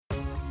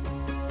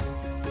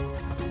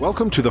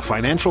Welcome to the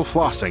Financial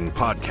Flossing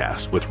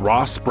Podcast with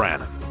Ross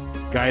Brannan,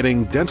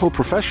 guiding dental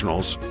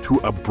professionals to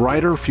a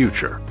brighter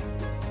future.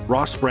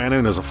 Ross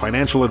Brannan is a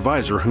financial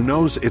advisor who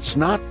knows it's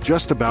not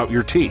just about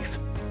your teeth.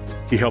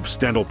 He helps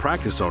dental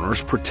practice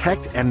owners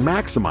protect and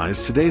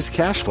maximize today's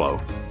cash flow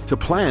to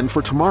plan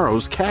for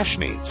tomorrow's cash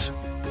needs.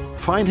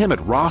 Find him at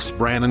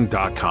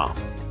rossbrannan.com.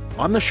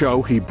 On the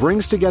show, he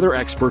brings together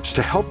experts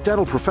to help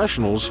dental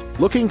professionals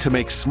looking to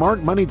make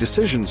smart money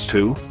decisions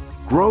to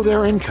grow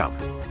their income,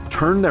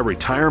 turn their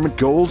retirement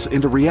goals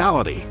into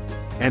reality,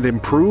 and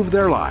improve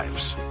their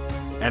lives.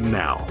 And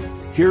now,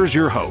 here's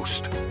your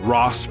host,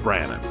 Ross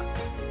Brannan.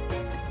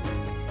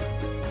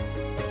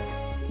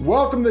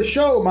 Welcome to the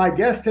show. My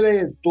guest today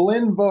is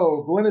Glenn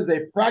Vo. Glenn is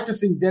a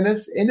practicing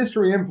dentist,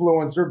 industry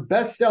influencer,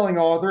 best-selling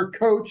author,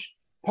 coach,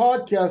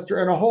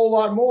 podcaster, and a whole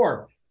lot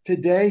more.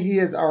 Today, he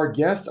is our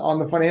guest on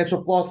the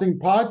Financial Flossing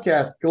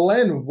Podcast.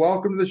 Glenn,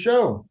 welcome to the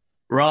show.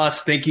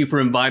 Ross, thank you for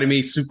inviting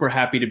me. Super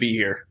happy to be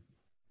here.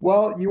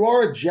 Well, you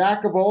are a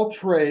jack of all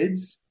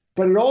trades,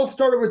 but it all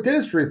started with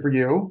dentistry for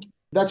you.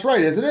 That's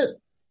right, isn't it?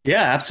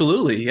 Yeah,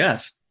 absolutely.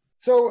 Yes.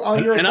 So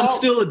on your I'm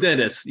still a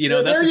dentist. You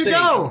know, that's there the you thing.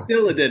 go. I'm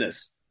still a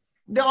dentist.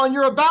 Now, on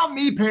your About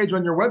Me page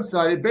on your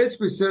website, it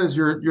basically says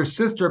your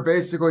sister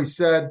basically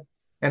said,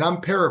 and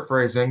I'm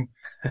paraphrasing,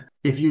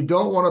 if you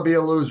don't want to be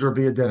a loser,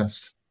 be a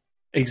dentist.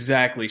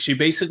 Exactly. She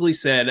basically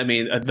said,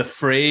 the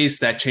phrase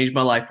that changed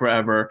my life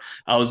forever.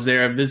 I was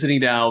there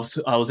visiting now.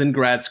 I was in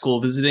grad school,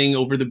 visiting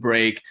over the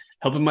break,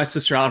 helping my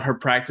sister out in her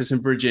practice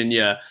in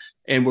Virginia.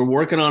 And we're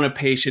working on a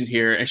patient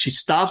here. And she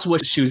stops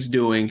what she was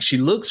doing. She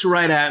looks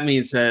right at me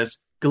and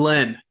says,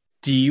 Glenn,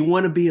 do you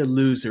want to be a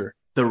loser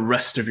the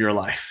rest of your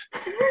life?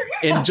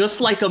 And just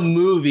like a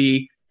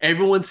movie,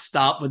 everyone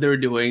stopped what they were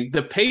doing.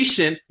 The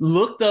patient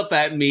looked up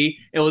at me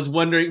and was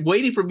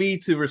waiting for me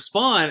to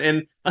respond.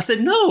 And I said,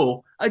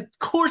 no, of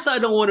course I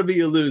don't want to be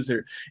a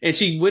loser. And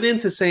she went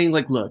into saying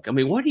like, look,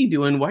 what are you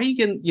doing? Why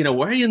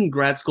are you in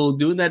grad school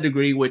doing that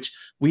degree, which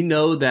we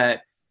know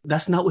that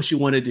that's not what you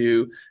want to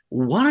do.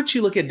 Why don't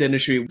you look at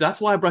dentistry?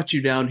 That's why I brought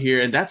you down here.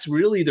 And that's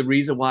really the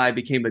reason why I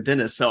became a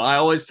dentist. So I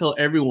always tell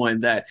everyone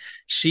that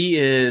she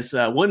is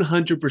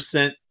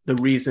 100% the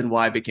reason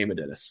why I became a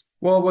dentist.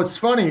 Well, what's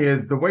funny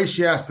is the way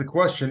she asked the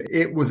question,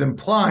 it was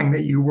implying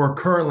that you were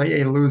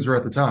currently a loser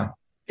at the time.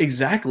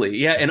 Exactly.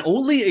 Yeah. And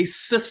only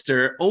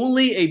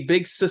a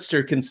big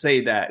sister can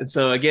say that. And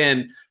so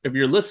again, if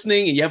you're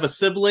listening and you have a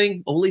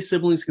sibling, only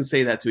siblings can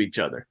say that to each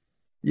other.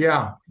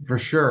 Yeah, for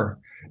sure.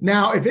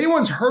 Now, if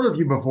anyone's heard of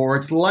you before,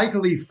 it's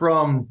likely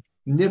from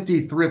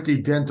Nifty Thrifty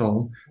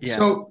Dental. Yeah.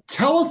 So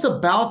tell us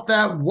about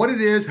that, what it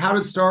is, how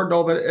to start, and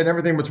all that, and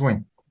everything in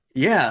between.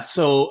 Yeah.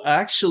 So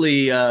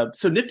actually,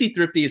 Nifty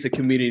Thrifty is a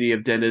community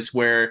of dentists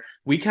where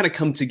we kind of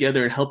come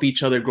together and help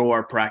each other grow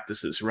our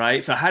practices,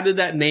 right? So how did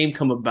that name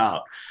come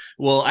about?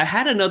 Well, I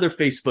had another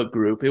Facebook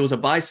group. It was a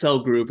buy-sell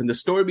group. And the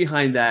story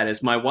behind that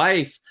is my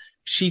wife,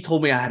 she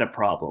told me I had a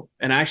problem.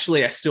 And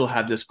actually, I still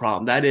have this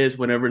problem. That is,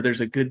 whenever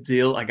there's a good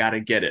deal, I got to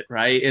get it,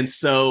 right? And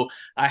so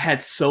I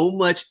had so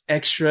much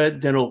extra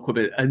dental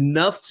equipment,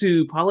 enough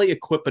to probably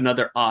equip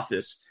another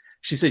office.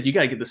 She said, you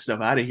got to get this stuff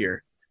out of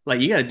here. Like,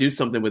 you got to do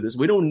something with this.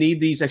 We don't need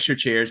these extra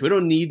chairs. We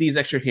don't need these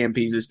extra hand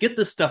pieces. Get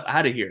this stuff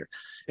out of here.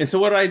 And so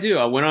what did?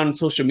 I went on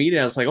social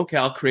media. I was like, okay,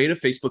 I'll create a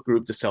Facebook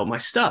group to sell my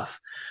stuff.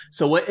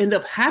 So what ended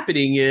up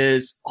happening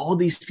is all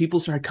these people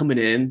started coming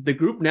in. The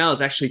group now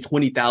is actually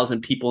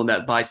 20,000 people in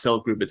that buy-sell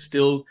group. It's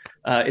still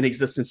in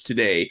existence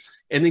today.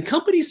 And then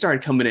companies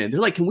started coming in. They're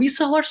like, can we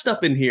sell our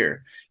stuff in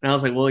here? And I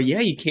was like, well,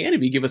 yeah, you can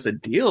if you give us a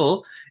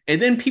deal.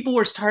 And then people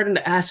were starting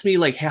to ask me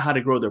like how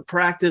to grow their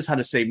practice, how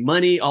to save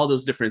money, all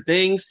those different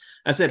things.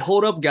 I said,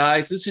 hold up,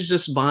 guys, this is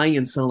just buying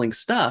and selling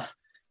stuff.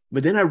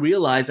 But then I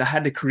realized I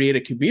had to create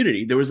a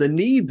community. There was a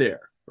need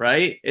there,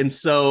 right? And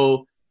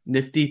so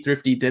Nifty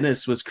Thrifty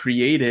Dentist was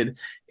created.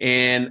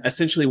 And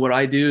essentially what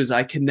I do is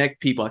I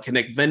connect people. I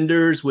connect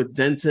vendors with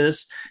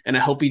dentists, and we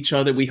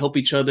help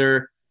each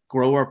other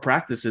grow our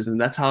practices. And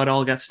that's how it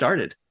all got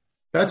started.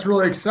 That's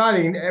really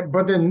exciting.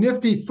 But then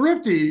Nifty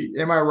Thrifty,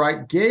 am I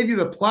right, gave you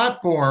the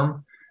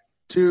platform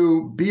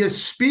to be a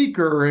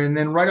speaker and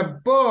then write a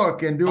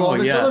book and do all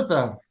this other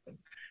stuff.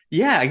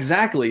 Yeah,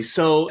 exactly.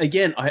 So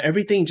again,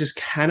 everything just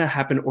kind of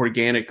happened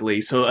organically.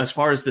 So as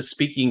far as the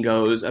speaking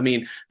goes,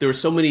 there were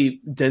so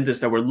many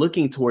dentists that were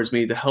looking towards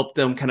me to help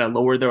them kind of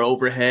lower their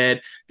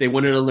overhead. They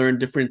wanted to learn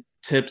different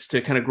tips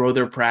to kind of grow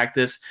their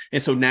practice.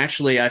 And so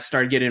naturally, I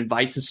started getting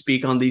invited to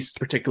speak on these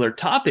particular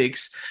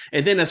topics.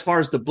 And then as far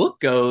as the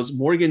book goes,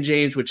 Morgan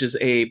James, which is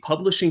a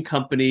publishing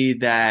company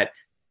that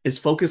is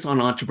focused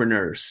on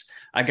entrepreneurs,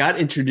 I got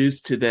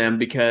introduced to them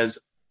because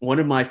one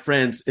of my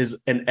friends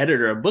is an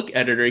editor, a book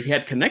editor. He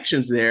had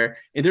connections there.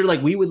 And they're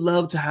like, we would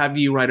love to have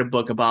you write a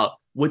book about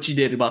what you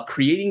did, about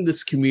creating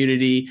this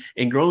community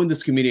and growing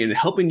this community and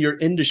helping your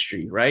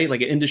industry, right?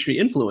 Like an industry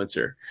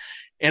influencer.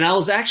 And I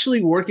was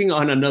actually working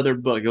on another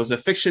book. It was a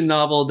fiction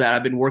novel that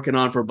I've been working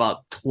on for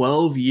about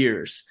 12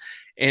 years.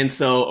 And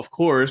so, of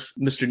course,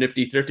 Mr.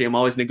 Nifty Thrifty, I'm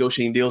always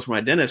negotiating deals for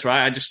my dentist,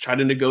 right? I just try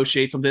to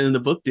negotiate something in the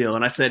book deal.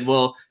 And I said,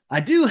 well, I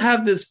do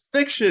have this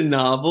fiction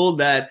novel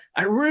that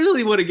I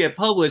really want to get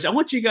published. I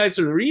want you guys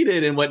to read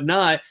it and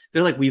whatnot.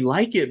 They're like, we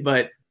like it,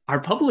 but our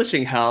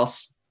publishing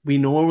house, we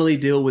normally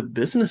deal with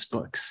business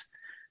books.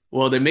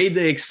 Well, they made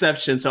the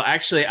exception. So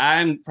actually,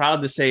 I'm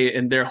proud to say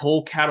in their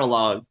whole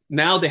catalog,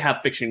 now they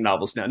have fiction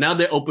novels now. Now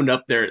they opened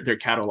up their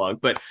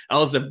catalog. But I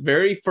was the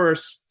very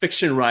first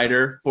fiction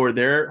writer for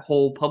their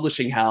whole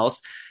publishing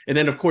house. And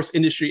then, of course,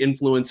 Industry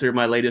Influencer,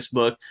 my latest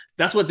book.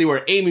 That's what they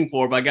were aiming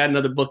for, but I got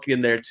another book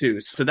in there too.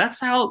 So that's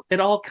how it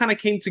all kind of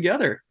came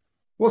together.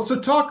 Well, so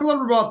talk a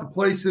little bit about the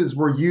places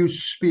where you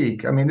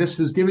speak. I mean, this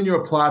has given you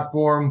a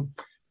platform.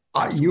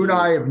 You and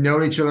I have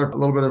known each other for a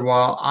little bit of a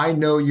while. I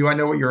know you. I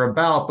know what you're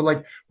about. But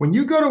like when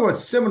you go to a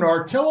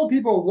seminar, tell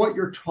people what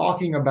you're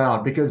talking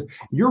about, because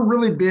you're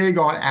really big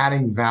on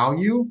adding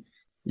value.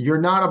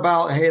 You're not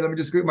about, hey, let me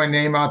just get my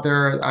name out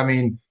there. I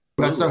mean,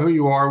 that's not who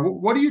you are.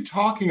 What are you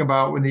talking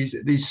about when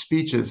these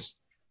speeches?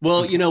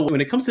 Well, when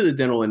it comes to the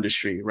dental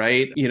industry,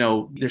 right?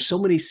 There's so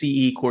many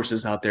CE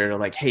courses out there that are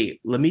like,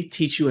 hey, let me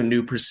teach you a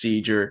new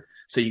procedure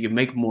so you can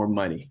make more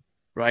money,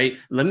 right?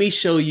 Let me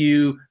show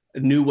you a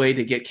new way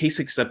to get case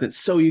acceptance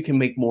so you can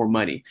make more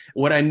money.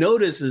 What I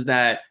noticed is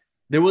that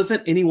there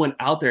wasn't anyone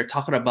out there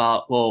talking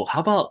about, well,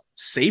 how about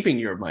saving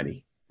your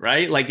money,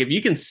 right? Like if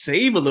you can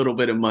save a little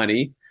bit of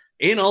money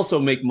and also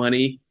make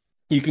money,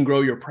 you can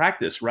grow your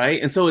practice, right?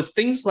 And so it's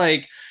things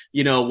like,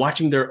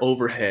 watching their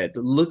overhead,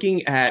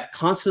 looking at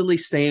constantly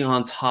staying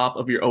on top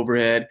of your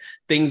overhead,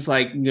 things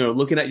like,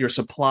 looking at your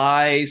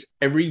supplies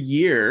every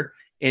year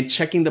and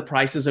checking the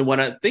prices and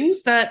whatnot,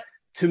 things that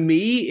to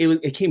me,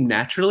 it came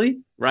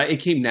naturally, right? It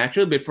came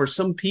naturally. But for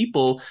some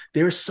people,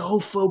 they're so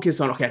focused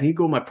on, okay, I need to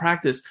grow my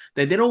practice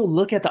that they don't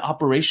look at the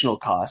operational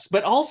costs.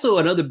 But also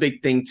another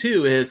big thing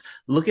too is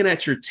looking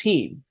at your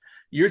team.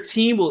 Your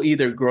team will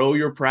either grow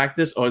your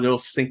practice or they'll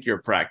sink your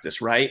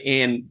practice, right?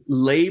 And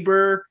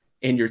labor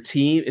and your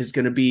team is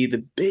going to be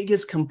the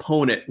biggest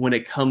component when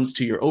it comes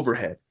to your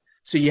overhead.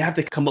 So you have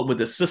to come up with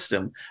a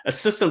system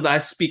that I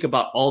speak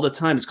about all the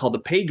time. Is called the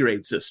pay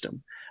grade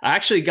system. I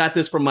actually got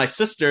this from my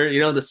sister,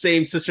 the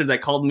same sister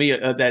that called me,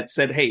 that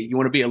said, hey, you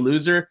want to be a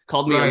loser?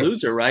 Called me a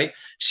loser, right?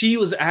 She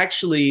was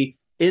actually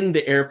in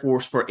the Air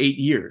Force for 8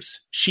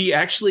 years. She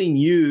actually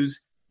used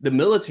the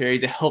military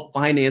to help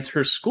finance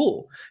her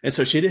school. And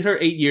so she did her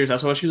 8 years.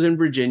 That's why she was in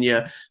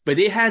Virginia. But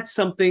they had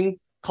something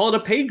called a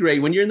pay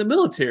grade when you're in the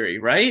military,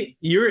 right?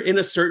 You're in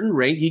a certain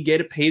rank. You get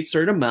a paid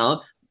certain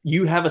amount.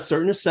 You have a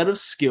certain set of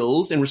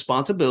skills and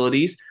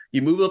responsibilities.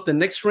 You move up the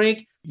next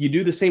rank, you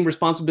do the same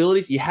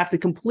responsibilities. You have to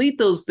complete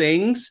those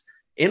things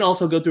and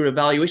also go through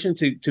evaluation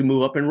to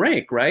move up in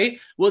rank,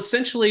 right? Well,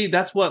 essentially,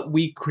 that's what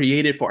we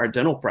created for our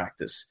dental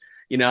practice.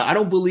 I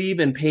don't believe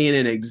in paying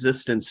an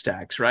existence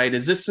tax, right?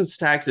 Existence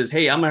tax is,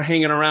 hey, I'm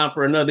hanging around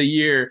for another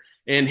year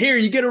and here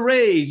you get a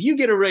raise,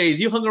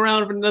 you hung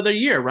around for another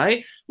year,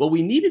 right? What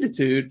we needed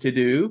to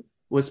do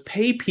was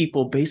pay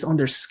people based on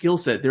their skill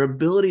set, their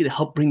ability to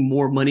help bring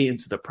more money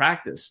into the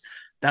practice.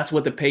 That's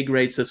what the pay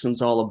grade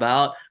system's all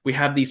about. We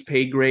have these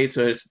pay grades,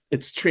 so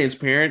it's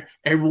transparent.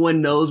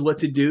 Everyone knows what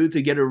to do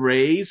to get a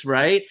raise,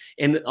 right?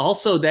 And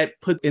also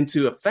that put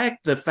into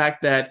effect the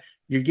fact that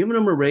you're giving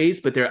them a raise,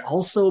 but they're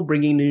also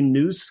bringing in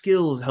new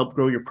skills to help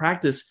grow your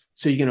practice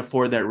so you can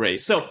afford that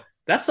raise. So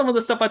that's some of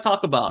the stuff I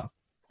talk about.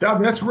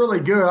 That's really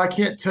good. I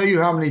can't tell you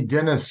how many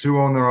dentists who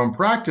own their own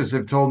practice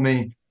have told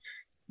me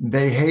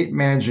they hate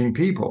managing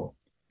people.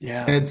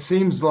 Yeah. And it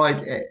seems like,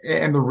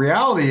 and the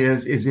reality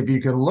is if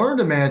you can learn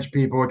to manage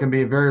people, it can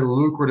be a very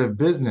lucrative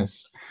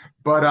business.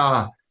 But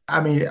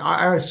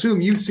I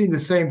assume you've seen the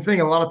same thing.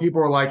 A lot of people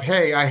are like,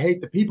 hey, I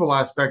hate the people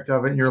aspect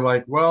of it. And you're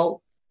like,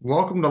 well,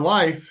 welcome to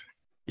life.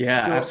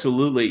 Yeah,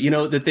 absolutely.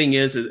 The thing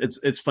is,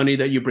 it's funny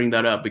that you bring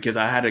that up because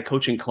I had a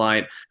coaching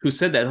client who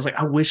said that. I was like,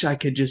 I wish I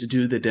could just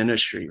do the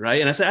dentistry,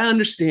 right? And I said, I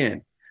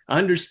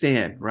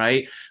understand,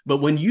 right? But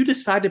when you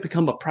decide to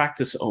become a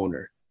practice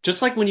owner,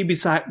 just like when you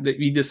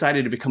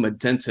decided to become a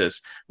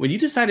dentist,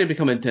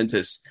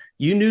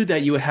 you knew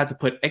that you would have to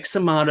put X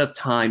amount of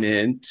time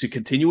in to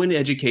continue in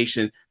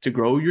education, to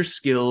grow your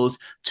skills,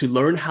 to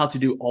learn how to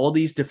do all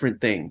these different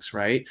things,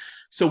 right?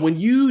 So when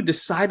you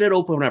decided to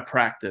open a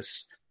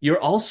practice, you're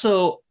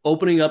also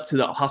opening up to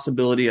the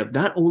possibility of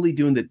not only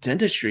doing the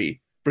dentistry,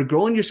 but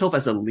growing yourself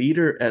as a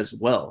leader as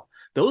well.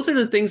 Those are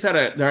the things that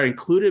are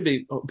included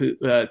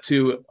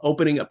to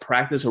opening a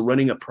practice or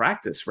running a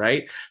practice,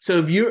 right?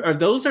 So if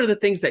those are the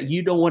things that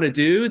you don't want to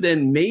do,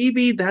 then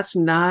maybe that's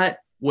not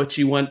what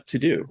you want to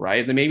do,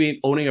 right? Then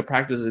maybe owning a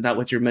practice is not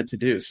what you're meant to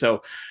do.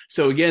 So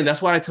again,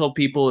 that's why I tell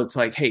people, it's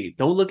like, hey,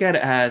 don't look at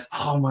it as,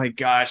 oh my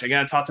gosh, I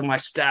got to talk to my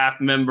staff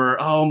member.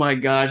 Oh my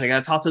gosh, I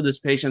got to talk to this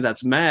patient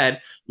that's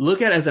mad.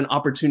 Look at it as an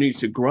opportunity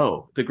to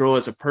grow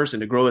as a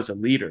person, to grow as a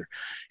leader.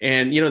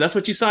 And, that's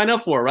what you sign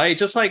up for, right?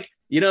 Just like,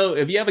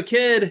 if you have a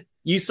kid,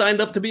 you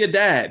signed up to be a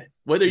dad.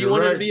 whether you You're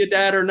want to right. be a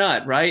dad or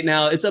not, right?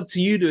 Now it's up to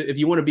you to if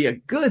you want to be a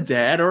good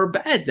dad or a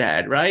bad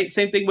dad, right?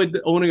 Same thing with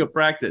owning a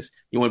practice.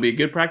 You want to be a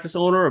good practice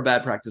owner or a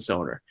bad practice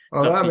owner.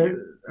 It's Oh, up to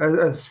you.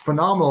 that's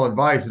phenomenal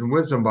advice and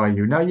wisdom by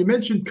you. Now, you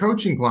mentioned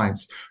coaching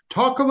clients.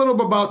 Talk a little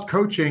bit about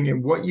coaching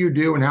and what you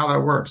do and how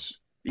that works.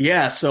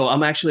 Yeah, so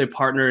I'm actually a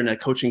partner in a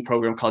coaching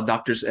program called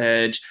Doctor's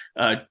Edge.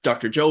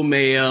 Dr. Joe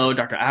Mayo,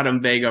 Dr. Adam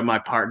Vega are my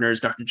partners.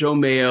 Dr. Joe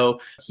Mayo,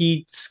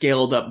 he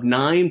scaled up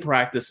 9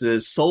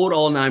 practices, sold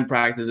all 9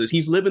 practices.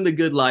 He's living the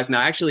good life.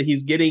 Now, actually, he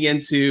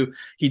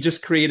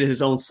just created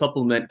his own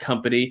supplement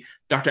company.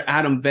 Dr.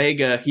 Adam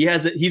Vega,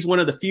 he's one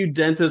of the few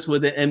dentists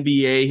with an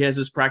MBA. He has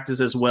his practice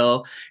as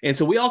well. And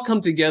so we all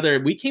come together.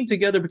 We came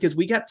together because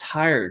we got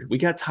tired. We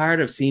got tired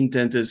of seeing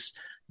dentists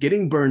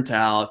getting burnt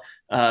out,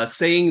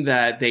 saying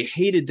that they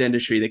hated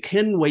dentistry. They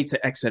couldn't wait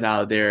to exit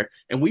out of there.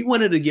 And we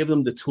wanted to give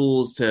them the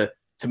tools to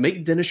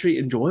make dentistry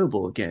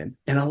enjoyable again.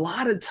 And a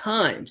lot of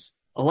times,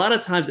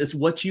 it's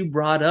what you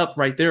brought up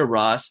right there,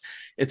 Ross.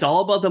 It's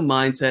all about the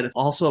mindset. It's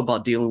also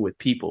about dealing with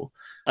people.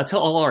 I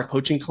tell all our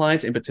coaching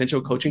clients and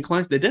potential coaching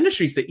clients, the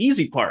dentistry is the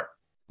easy part.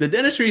 The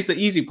dentistry is the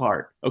easy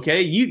part.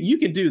 Okay. You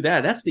can do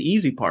that. That's the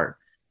easy part.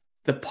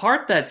 The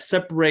part that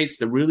separates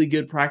the really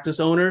good practice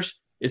owners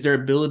is their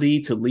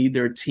ability to lead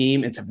their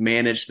team and to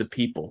manage the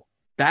people.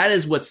 That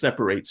is what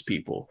separates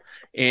people.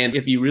 And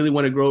if you really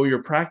want to grow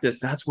your practice,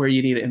 that's where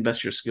you need to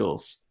invest your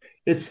skills.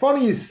 It's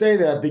funny you say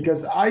that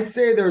because I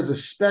say there's a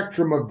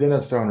spectrum of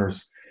dentist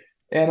owners.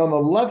 And on the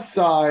left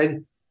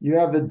side, you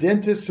have the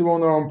dentists who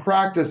own their own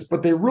practice,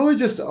 but they really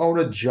just own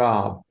a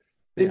job.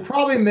 They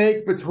probably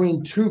make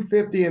between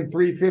 $250 and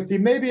 $350,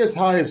 maybe as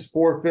high as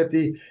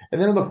 $450.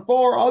 And then on the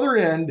far other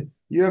end,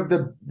 you have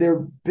their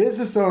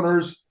business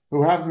owners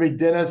who happen to be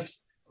dentists,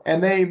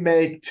 and they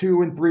make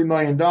 $2 and $3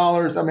 million.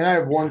 I mean, I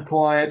have one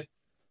client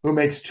who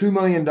makes $2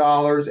 million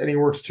and he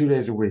works 2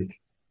 days a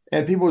week.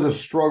 And people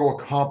just struggle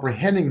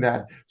comprehending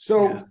that.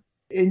 So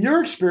in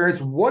your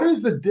experience, what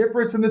is the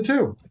difference in the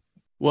two?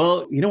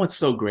 Well, you know what's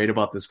so great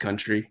about this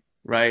country,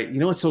 right? You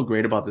know what's so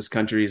great about this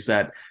country is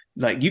that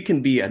like you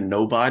can be a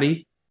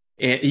nobody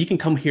and you can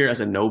come here as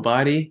a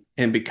nobody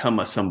and become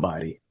a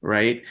somebody,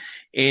 right?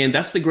 And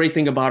that's the great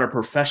thing about our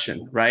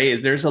profession, right?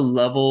 Is there's a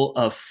level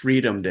of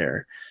freedom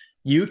there.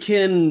 You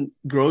can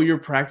grow your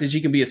practice.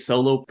 You can be a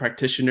solo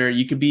practitioner.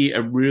 You can be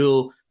a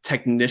real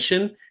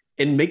technician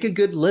and make a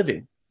good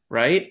living,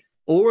 right?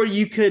 Or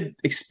you could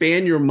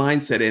expand your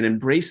mindset and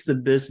embrace the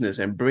business,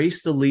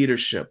 embrace the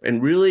leadership,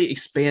 and really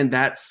expand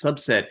that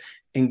subset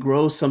and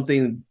grow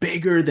something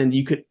bigger than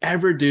you could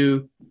ever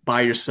do by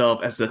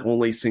yourself as the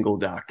only single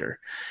doctor.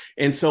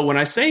 And so when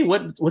I say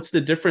what's the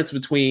difference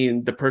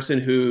between the person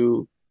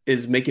who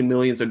is making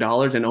millions of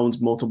dollars and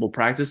owns multiple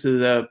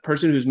practices, the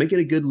person who's making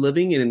a good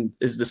living and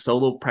is the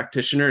solo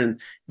practitioner and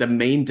the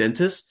main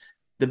dentist,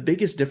 the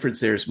biggest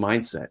difference there is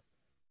mindset,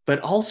 but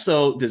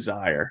also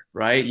desire,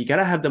 right? You got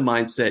to have the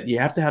mindset. You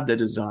have to have the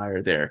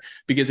desire there,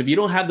 because if you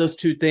don't have those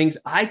two things,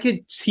 I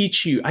could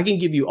teach you, I can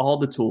give you all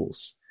the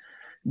tools.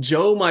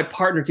 Joe, my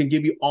partner, can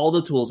give you all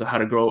the tools of how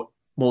to grow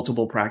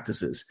multiple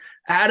practices.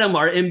 Adam,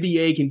 our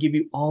MBA, can give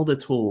you all the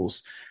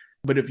tools.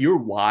 But if your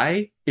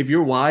why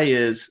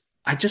is,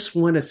 I just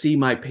want to see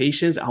my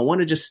patients, I want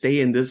to just stay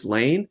in this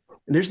lane,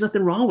 and there's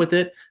nothing wrong with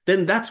it,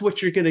 then that's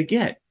what you're going to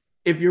get.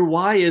 If your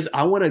why is,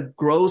 I want to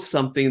grow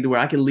something where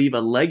I can leave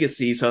a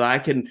legacy so that I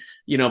can,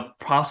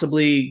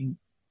 possibly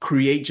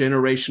create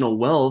generational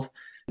wealth,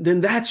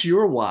 then that's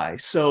your why.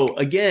 So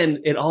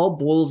again, it all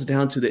boils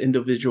down to the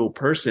individual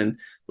person.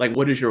 Like,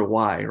 what is your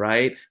why,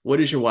 right?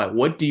 What is your why?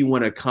 What do you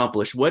want to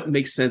accomplish? What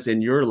makes sense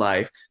in your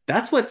life?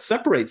 That's what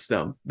separates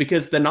them,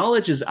 because the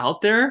knowledge is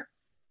out there.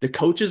 The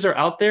coaches are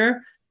out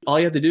there. All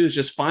you have to do is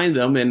just find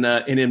them and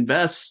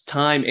invest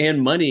time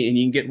and money, and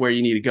you can get where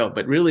you need to go.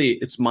 But really,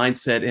 it's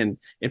mindset and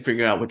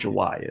figuring out what your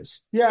why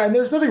is. Yeah, and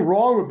there's nothing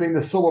wrong with being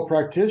the solo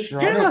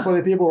practitioner. Yeah. I know plenty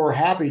of people who are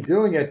happy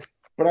doing it,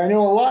 but I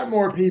know a lot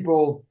more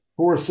people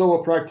who are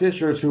solo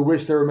practitioners who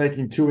wish they were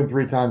making 2 and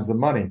 3 times the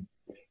money.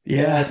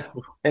 Yeah,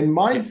 and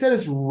mindset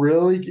is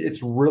really key.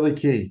 It's really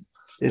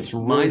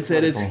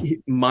mindset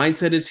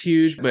is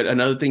huge, but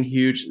another thing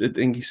huge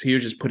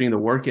is putting the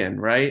work in,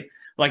 right?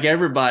 Like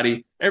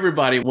everybody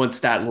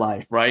wants that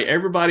life, right?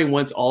 Everybody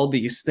wants all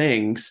these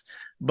things,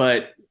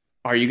 but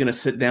are you going to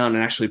sit down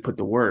and actually put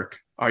the work?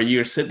 Are you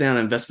going to sit down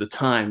and invest the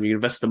time? You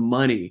invest the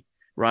money,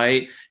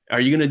 right? Are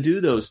you going to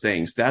do those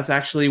things? That's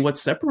actually what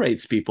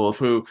separates people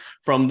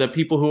from the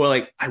people who are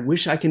like, I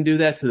wish I can do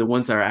that, to the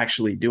ones that are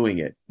actually doing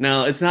it.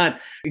 Now, it's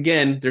not,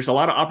 again, there's a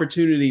lot of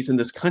opportunities in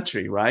this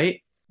country,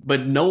 right?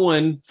 But no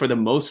one, for the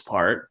most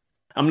part,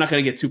 I'm not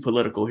going to get too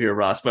political here,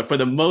 Ross, but for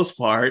the most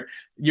part,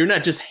 you're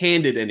not just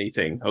handed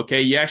anything. Okay.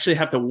 You actually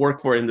have to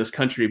work for it in this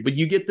country, but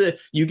you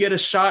get a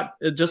shot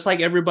just like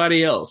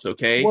everybody else.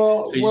 Okay.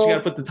 So you just got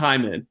to put the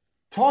time in.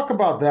 Talk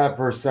about that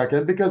for a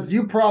second, because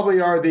you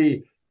probably are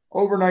the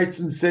overnight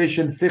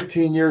sensation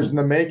 15 years in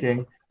the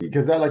making,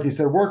 because that, like you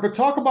said, work. But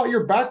talk about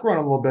your background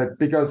a little bit,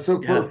 because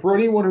for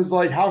anyone who's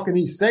like, how can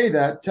he say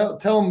that? Tell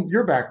them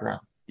your background.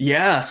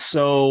 Yeah.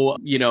 So,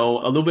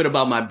 a little bit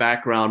about my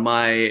background.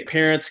 My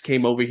parents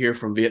came over here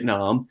from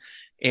Vietnam,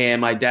 and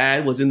my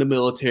dad was in the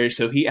military.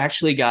 So he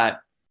actually got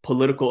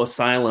political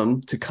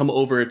asylum to come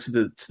over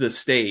to the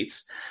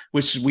States,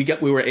 which we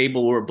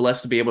were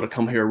blessed to be able to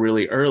come here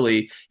really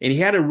early. And he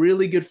had a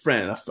really good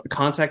friend, a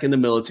contact in the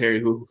military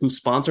who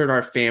sponsored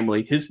our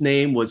family. His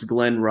name was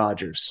Glenn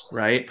Rogers,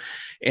 right?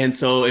 And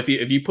so if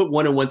you put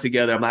one and one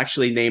together, I'm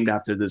actually named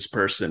after this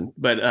person.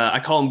 But I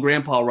call him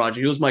Grandpa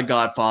Roger. He was my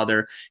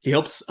godfather. He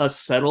helps us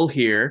settle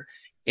here.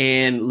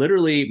 And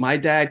literally, my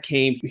dad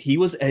came, he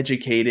was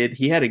educated.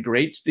 He had a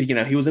great,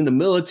 he was in the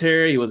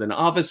military. He was an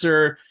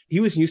officer. He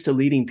was used to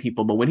leading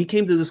people. But when he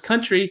came to this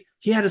country,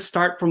 he had to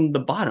start from the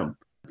bottom.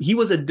 He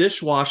was a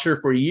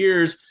dishwasher for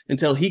years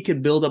until he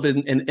could build up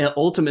and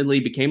ultimately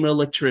became an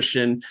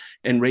electrician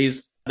and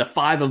raised the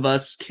five of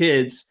us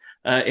kids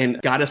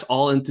and got us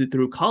all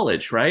through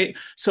college, right?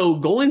 So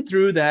going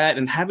through that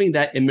and having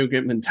that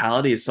immigrant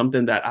mentality is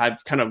something that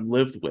I've kind of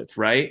lived with,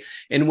 right?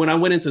 And when I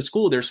went into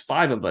school, there's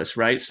five of us,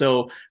 right?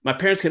 So my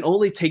parents can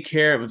only take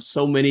care of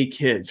so many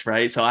kids,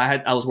 right? So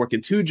I was working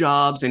two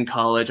jobs in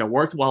college. I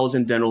worked while I was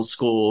in dental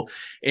school.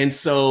 And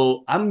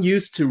so I'm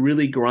used to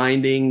really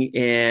grinding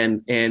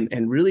and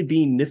really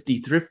being nifty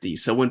thrifty.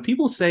 So when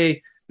people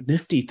say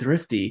nifty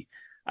thrifty,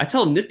 I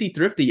tell them nifty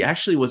thrifty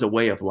actually was a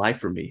way of life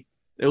for me.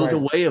 It was a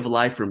way of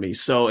life for me.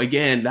 So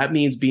again, that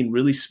means being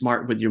really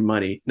smart with your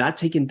money, not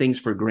taking things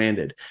for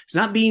granted. It's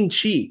not being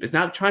cheap. It's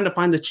not trying to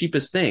find the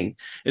cheapest thing.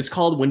 It's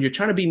called, when you're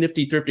trying to be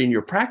nifty thrifty in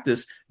your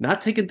practice, not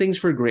taking things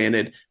for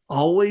granted,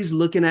 always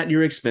looking at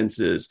your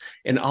expenses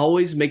and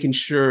always making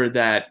sure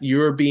that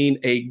you're being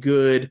a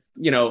good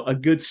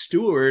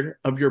steward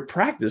of your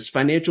practice,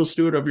 financial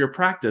steward of your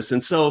practice.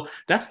 And so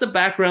that's the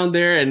background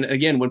there. And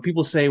again, when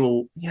people say,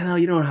 well, you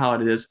don't know how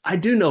it is. I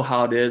do know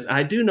how it is.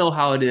 I do know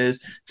how it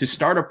is to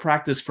start a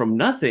practice from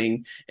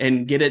nothing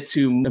and get it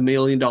to $1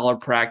 million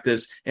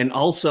practice, and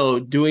also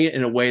doing it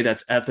in a way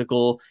that's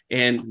ethical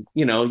and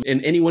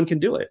anyone can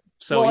do it.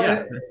 So,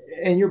 yeah.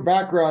 And your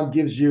background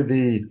gives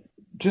you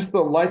just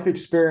the life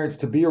experience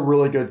to be a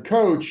really good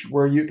coach,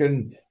 where you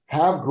can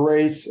have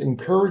grace,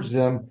 encourage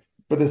them,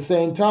 but at the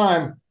same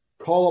time,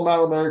 call them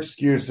out on their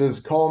excuses,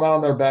 call them out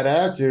on their bad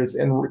attitudes,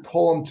 and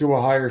call them to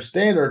a higher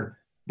standard,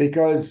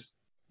 because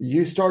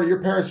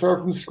your parents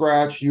started from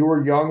scratch. You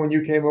were young when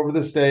you came over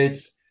the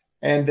States,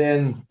 and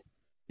then,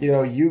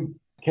 you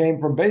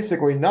came from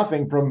basically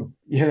nothing, from,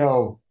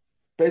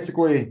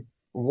 basically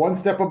one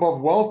step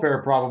above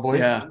welfare probably.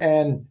 Yeah.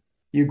 And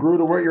you grew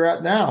to where you're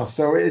at now.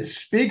 So it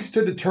speaks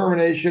to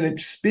determination. It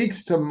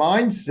speaks to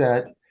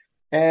mindset.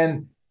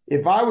 And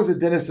if I was a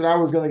dentist and I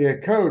was going to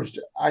get coached,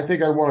 I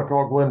think I'd want to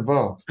call Glenn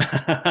Vo.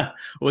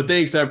 Well,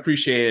 thanks. I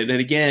appreciate it. And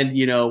again,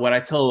 what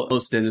I tell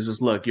most dentists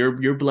is, look,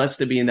 you're blessed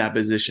to be in that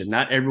position.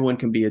 Not everyone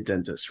can be a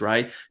dentist,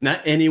 right?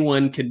 Not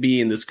anyone can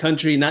be in this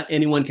country. Not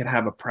anyone can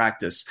have a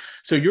practice.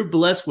 So you're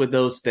blessed with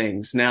those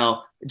things.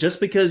 Now, just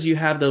because you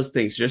have those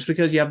things, just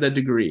because you have the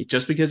degree,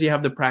 just because you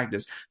have the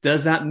practice,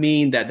 does not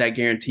mean that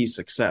guarantees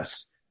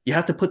success. You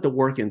have to put the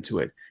work into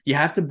it. You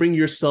have to bring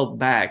yourself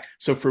back.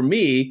 So for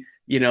me,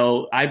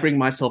 I bring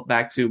myself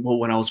back to,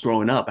 when I was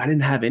growing up, I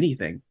didn't have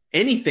anything.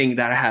 Anything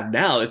that I have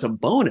now is a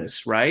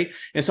bonus, right?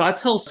 And so I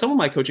tell some of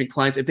my coaching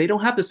clients, if they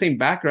don't have the same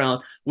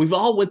background, we've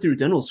all went through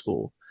dental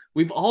school.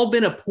 We've all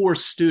been a poor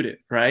student,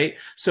 right?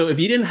 So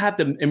if you didn't have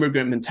the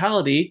immigrant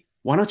mentality,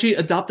 why don't you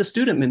adopt the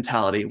student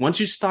mentality? Once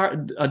you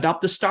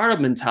adopt the startup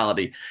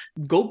mentality,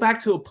 go back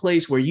to a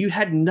place where you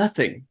had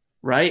nothing,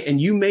 right? And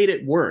you made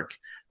it work.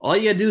 All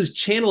you gotta do is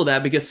channel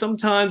that, because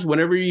sometimes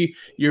whenever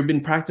you've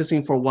been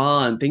practicing for a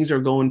while and things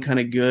are going kind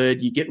of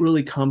good, you get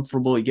really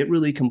comfortable, you get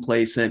really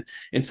complacent.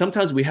 And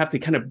sometimes we have to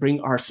kind of bring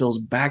ourselves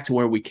back to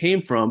where we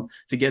came from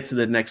to get to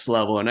the next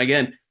level. And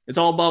again, it's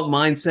all about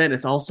mindset.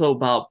 It's also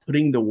about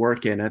putting the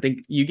work in. I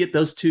think you get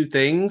those two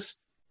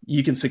things,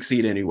 you can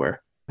succeed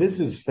anywhere. This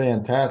is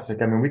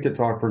fantastic. I mean, we could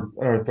talk for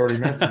 30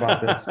 minutes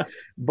about this,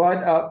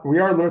 but we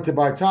are limited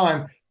by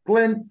time.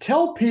 Glenn,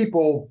 tell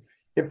people,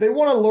 if they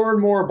want to learn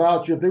more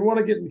about you, if they want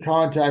to get in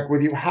contact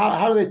with you,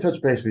 how do they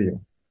touch base with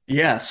you?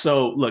 Yeah.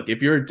 So look,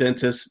 if you're a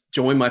dentist,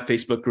 join my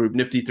Facebook group,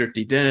 Nifty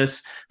Thrifty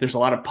Dentists. There's a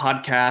lot of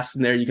podcasts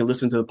in there. You can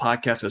listen to the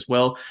podcast as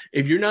well.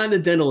 If you're not in the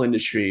dental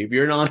industry, if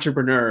you're an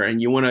entrepreneur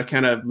and you want to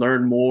kind of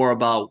learn more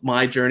about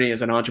my journey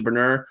as an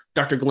entrepreneur,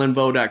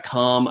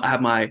 drglennvo.com. I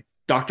have my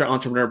Dr.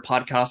 Entrepreneur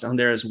podcast on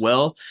there as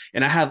well.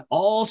 And I have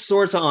all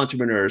sorts of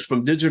entrepreneurs,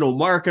 from digital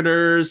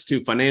marketers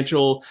to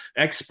financial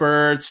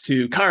experts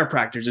to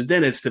chiropractors to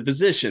dentists to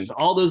physicians,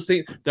 all those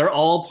things. They're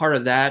all part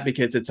of that,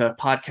 because it's a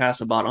podcast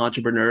about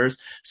entrepreneurs.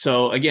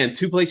 So again,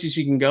 two places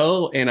you can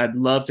go, and I'd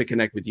love to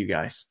connect with you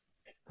guys.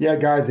 Yeah,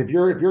 guys, if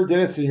you're a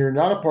dentist and you're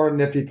not a part of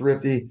Nifty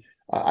Thrifty,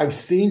 I've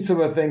seen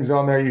some of the things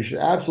on there. You should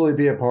absolutely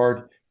be a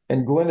part.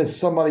 And Glenn is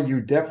somebody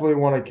you definitely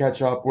want to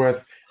catch up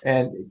with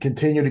and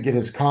continue to get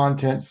his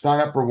content,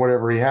 sign up for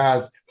whatever he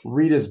has,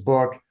 read his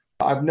book.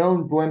 I've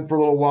known Glenn for a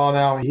little while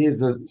now. He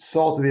is as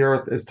salt of the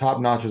earth, as top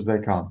notch as they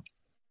come.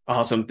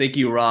 Awesome. Thank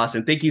you, Ross.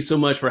 And thank you so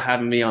much for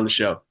having me on the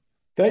show.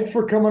 Thanks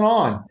for coming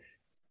on.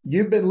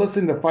 You've been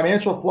listening to the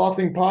Financial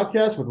Flossing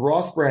Podcast with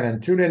Ross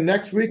Brannon. Tune in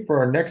next week for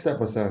our next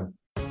episode.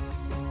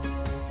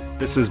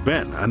 This has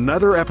been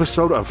another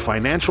episode of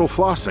Financial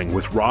Flossing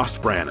with Ross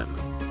Brannon,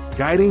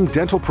 guiding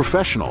dental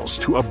professionals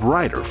to a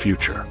brighter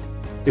future.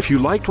 If you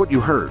liked what you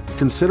heard,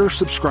 consider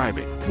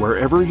subscribing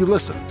wherever you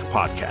listen to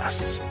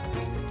podcasts.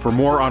 For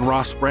more on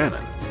Ross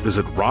Brannon,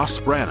 visit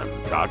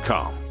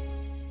rossbrannon.com.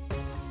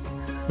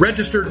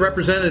 Registered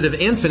representative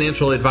and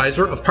financial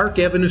advisor of Park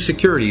Avenue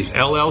Securities,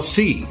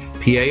 LLC,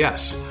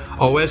 PAS,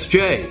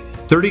 OSJ,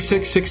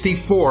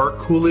 3664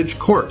 Coolidge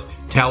Court,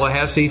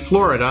 Tallahassee,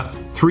 Florida,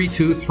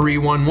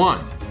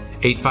 32311,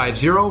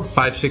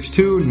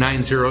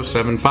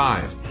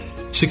 850-562-9075.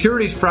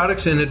 Securities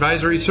products and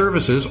advisory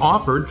services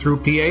offered through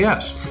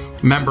PAS.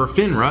 Member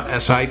FINRA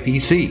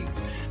SIPC.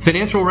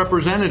 Financial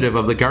representative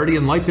of the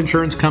Guardian Life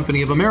Insurance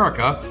Company of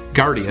America,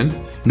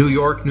 Guardian, New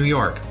York, New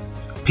York.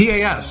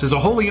 PAS is a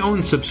wholly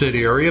owned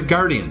subsidiary of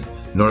Guardian.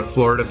 North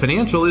Florida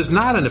Financial is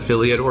not an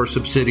affiliate or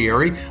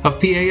subsidiary of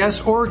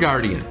PAS or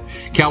Guardian.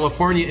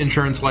 California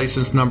Insurance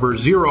License Number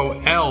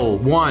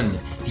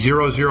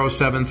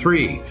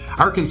 0L10073.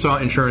 Arkansas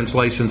Insurance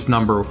License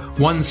Number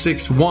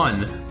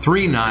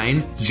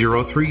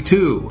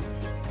 161-39032.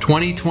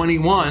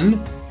 2021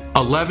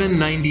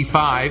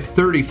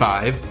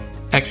 119535.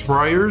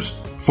 Expires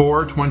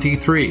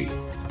 423.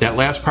 That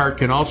last part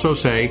can also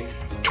say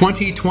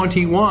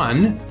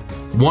 2021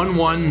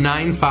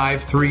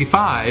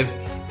 119535.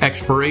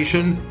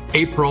 Expiration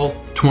April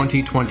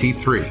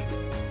 2023.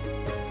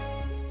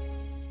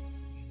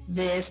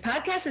 This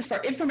podcast is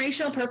for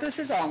informational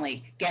purposes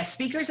only. Guest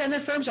speakers and their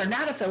firms are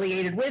not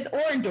affiliated with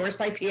or endorsed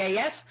by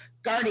PAS,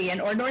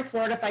 Guardian, or North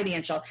Florida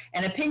Financial,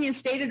 and opinions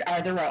stated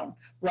are their own.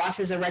 Ross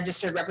is a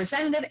registered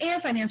representative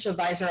and financial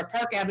advisor of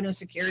Park Avenue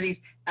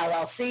Securities,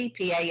 LLC,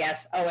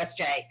 PAS,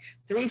 OSJ,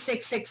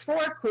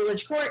 3664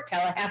 Coolidge Court,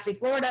 Tallahassee,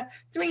 Florida,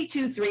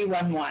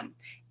 32311.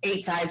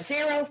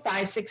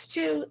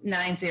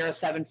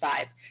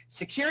 850-562-9075.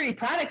 Security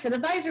products and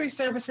advisory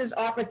services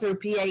offered through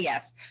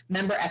PAS.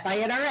 Member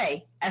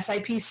FINRA,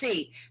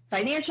 SIPC.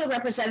 Financial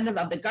representative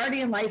of the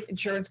Guardian Life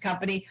Insurance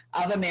Company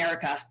of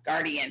America,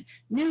 Guardian.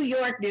 New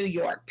York, New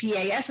York.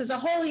 PAS is a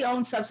wholly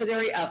owned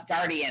subsidiary of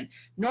Guardian.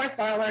 North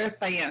Florida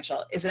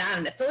Financial is not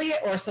an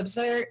affiliate or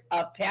subsidiary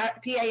of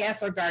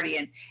PAS or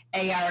Guardian.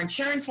 AR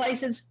Insurance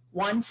License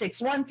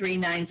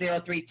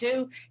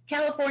 161-39032,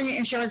 California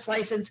Insurance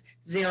License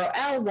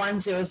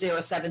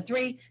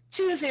 0L10073,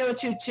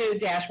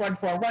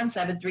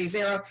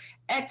 2022-141730,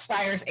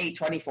 expires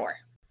 8/24.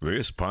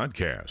 This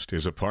podcast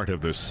is a part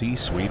of the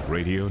C-Suite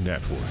Radio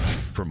Network.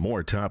 For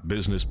more top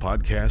business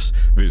podcasts,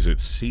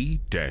 visit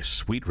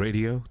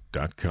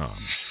c-suiteradio.com.